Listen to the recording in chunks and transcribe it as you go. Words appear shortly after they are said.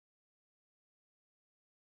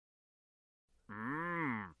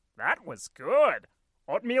That was good.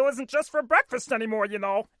 Oatmeal isn't just for breakfast anymore, you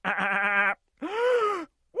know. What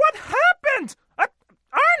happened?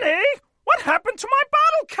 Ernie, what happened to my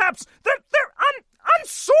bottle caps? They're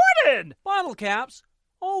unsorted. Bottle caps?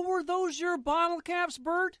 Oh, were those your bottle caps,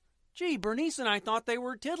 Bert? Gee, Bernice and I thought they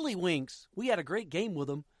were tiddlywinks. We had a great game with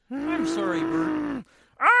them. I'm sorry, Bert.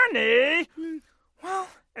 Ernie! Well,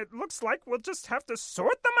 it looks like we'll just have to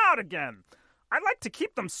sort them out again. I'd like to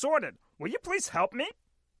keep them sorted. Will you please help me?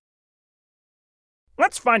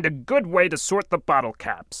 Let's find a good way to sort the bottle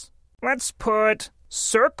caps. Let's put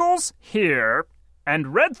circles here,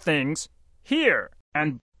 and red things here,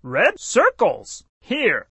 and red circles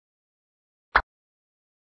here.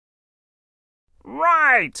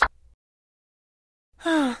 Right!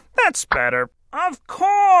 That's better. Of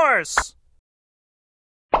course!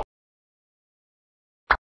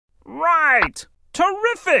 Right!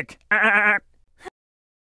 Terrific!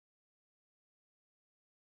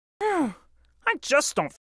 I just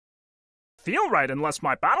don't feel right unless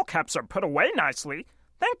my bottle caps are put away nicely.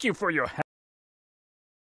 Thank you for your help.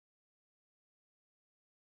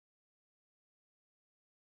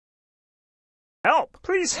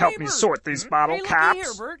 Please help me Bert. sort these bottle Hey, caps. looky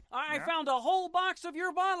here, Bert. I found a whole box of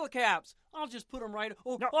your bottle caps. I'll just put them right...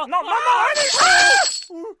 No,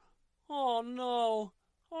 Ernie! Oh, no.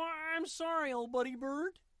 Oh, I'm sorry, old buddy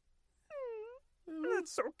Bert.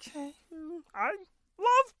 It's okay. I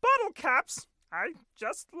love bottle caps. I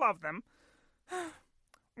just love them.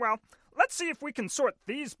 Well, let's see if we can sort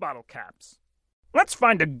these bottle caps. Let's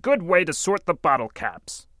find a good way to sort the bottle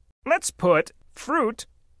caps. Let's put fruit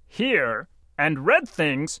here, and red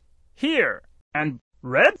things here, and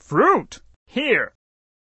red fruit here.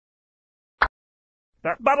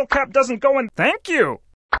 That bottle cap doesn't go in. Thank you.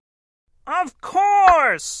 Of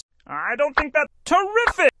course. I don't think that's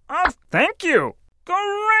terrific. Thank you.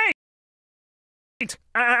 Great.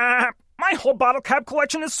 My whole bottle cap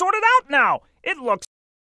collection is sorted out now. It looks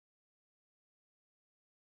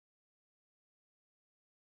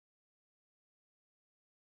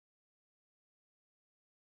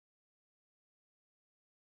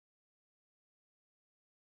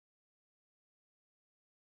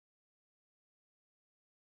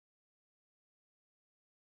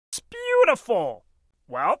beautiful.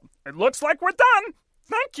 Well, it looks like we're done.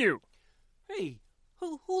 Thank you. Hey,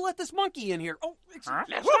 who let this monkey in here? Oh, Huh?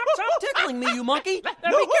 stop tickling me, you monkey. Now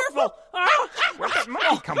be careful. Where'd that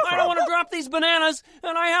monkey come I don't from? want to drop these bananas,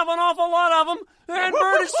 and I have an awful lot of them. And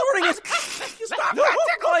Bert is sorting his... Stop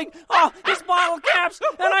tickling! Oh, his bottle caps,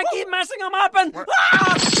 and I keep messing them up, and...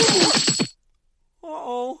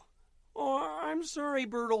 Uh-oh. Oh, I'm sorry,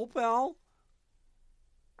 Bert, old pal.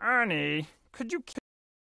 Ernie, could you...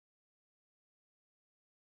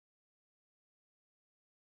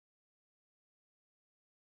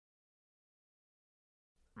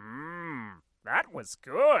 That was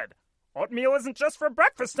good. Oatmeal isn't just for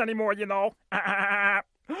breakfast anymore, you know. What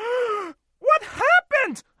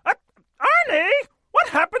happened? Ernie, what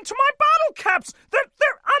happened to my bottle caps? They're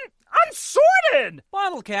unsorted.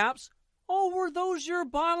 Bottle caps? Oh, were those your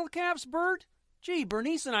bottle caps, Bert? Gee,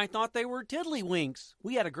 Bernice and I thought they were tiddlywinks.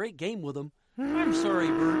 We had a great game with them. I'm sorry,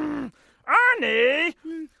 Bert. Ernie!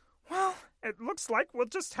 Well, it looks like we'll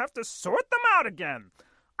just have to sort them out again.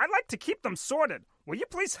 I'd like to keep them sorted. Will you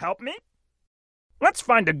please help me? Let's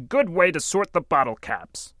find a good way to sort the bottle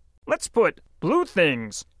caps. Let's put blue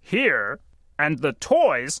things here, and the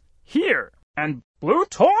toys here, and blue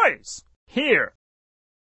toys here.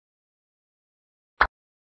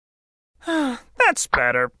 That's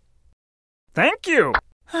better. Thank you.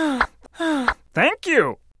 Thank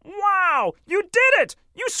you. Wow, you did it!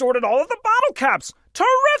 You sorted all of the bottle caps.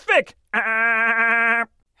 Terrific!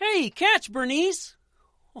 Hey, catch, Bernice.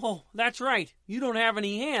 Oh, that's right. You don't have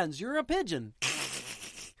any hands. You're a pigeon.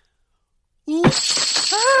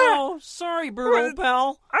 Oops. Oh, sorry, Bert, old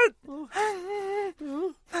pal.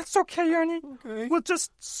 That's okay, Ernie. Okay. We'll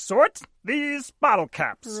just sort these bottle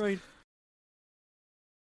caps. Right.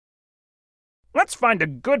 Let's find a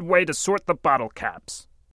good way to sort the bottle caps.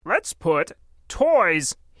 Let's put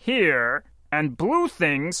toys here, and blue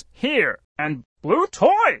things here, and blue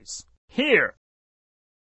toys here.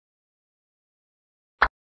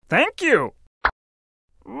 Thank you.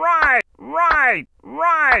 Right.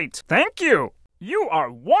 Thank you. You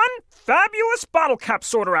are one fabulous bottle cap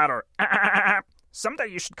sorter-outer. Someday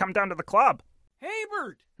you should come down to the club. Hey,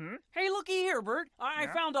 Bert. Hey, looky here, Bert. I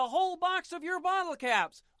found a whole box of your bottle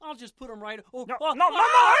caps. I'll just put them right... Oh, No,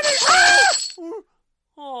 Ernie!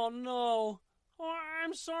 Oh, no. Oh,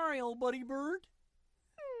 I'm sorry, old buddy Bert.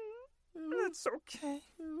 It's okay.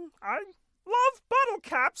 I love bottle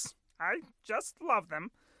caps. I just love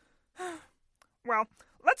them. Well,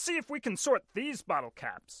 let's see if we can sort these bottle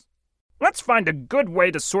caps. Let's find a good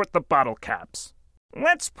way to sort the bottle caps.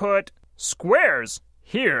 Let's put squares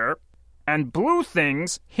here, and blue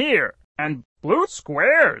things here, and blue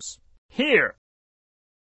squares here.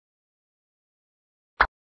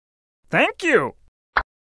 Thank you.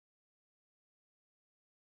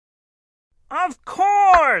 Of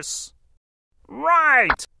course.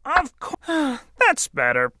 Right. Of course. That's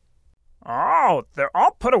better. Oh, they're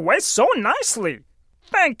all put away so nicely.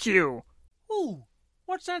 Thank you. Ooh,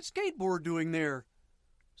 what's that skateboard doing there?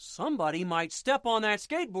 Somebody might step on that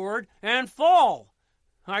skateboard and fall.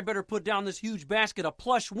 I better put down this huge basket of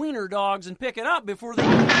plush wiener dogs and pick it up before they...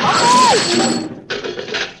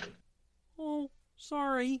 Oh,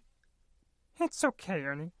 sorry. It's okay,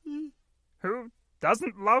 Ernie. Who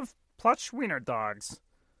doesn't love plush wiener dogs?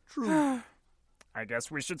 True. I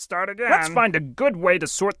guess we should start again. Let's find a good way to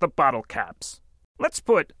sort the bottle caps. Let's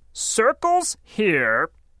put circles here,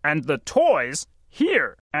 and the toys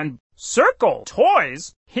here, and circle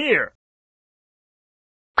toys here.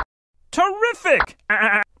 Terrific!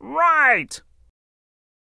 Right!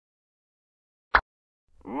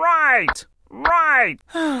 Right! Right!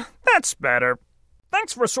 That's better.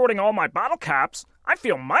 Thanks for sorting all my bottle caps. I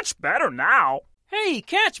feel much better now. Hey,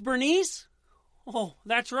 catch, Bernice! Oh,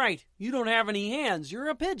 that's right. You don't have any hands. You're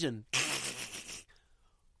a pigeon.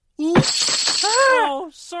 Oops. Oh,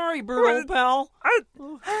 sorry, Bert, old pal.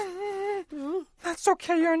 That's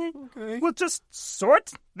okay, Ernie. Okay. We'll just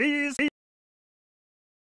sort these